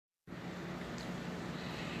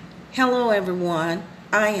Hello, everyone.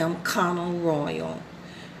 I am Connell Royal.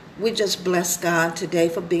 We just bless God today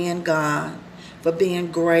for being God, for being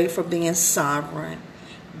great, for being sovereign.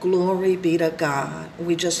 Glory be to God.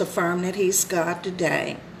 We just affirm that He's God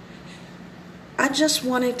today. I just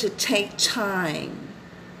wanted to take time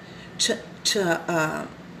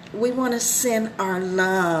we want to send our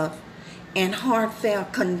love and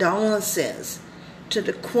heartfelt condolences to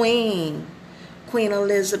the Queen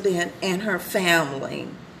Elizabeth, and her family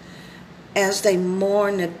as they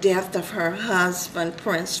mourn the death of her husband,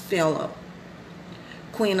 Prince Philip.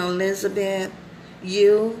 Queen Elizabeth,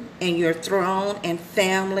 you and your throne and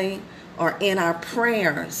family are in our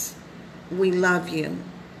prayers. We love you.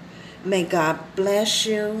 May God bless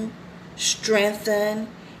you, strengthen,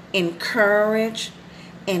 encourage,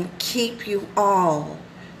 and keep you all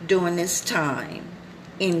during this time.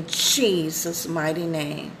 In Jesus' mighty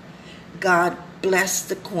name, God bless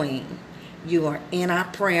the Queen. You are in our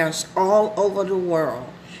prayers all over the world,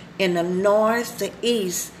 in the north, the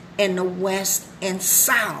east, and the west and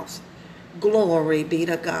south. Glory be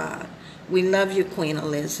to God. We love you, Queen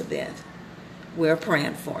Elizabeth. We're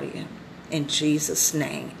praying for you. In Jesus'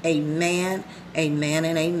 name, amen, amen,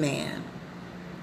 and amen.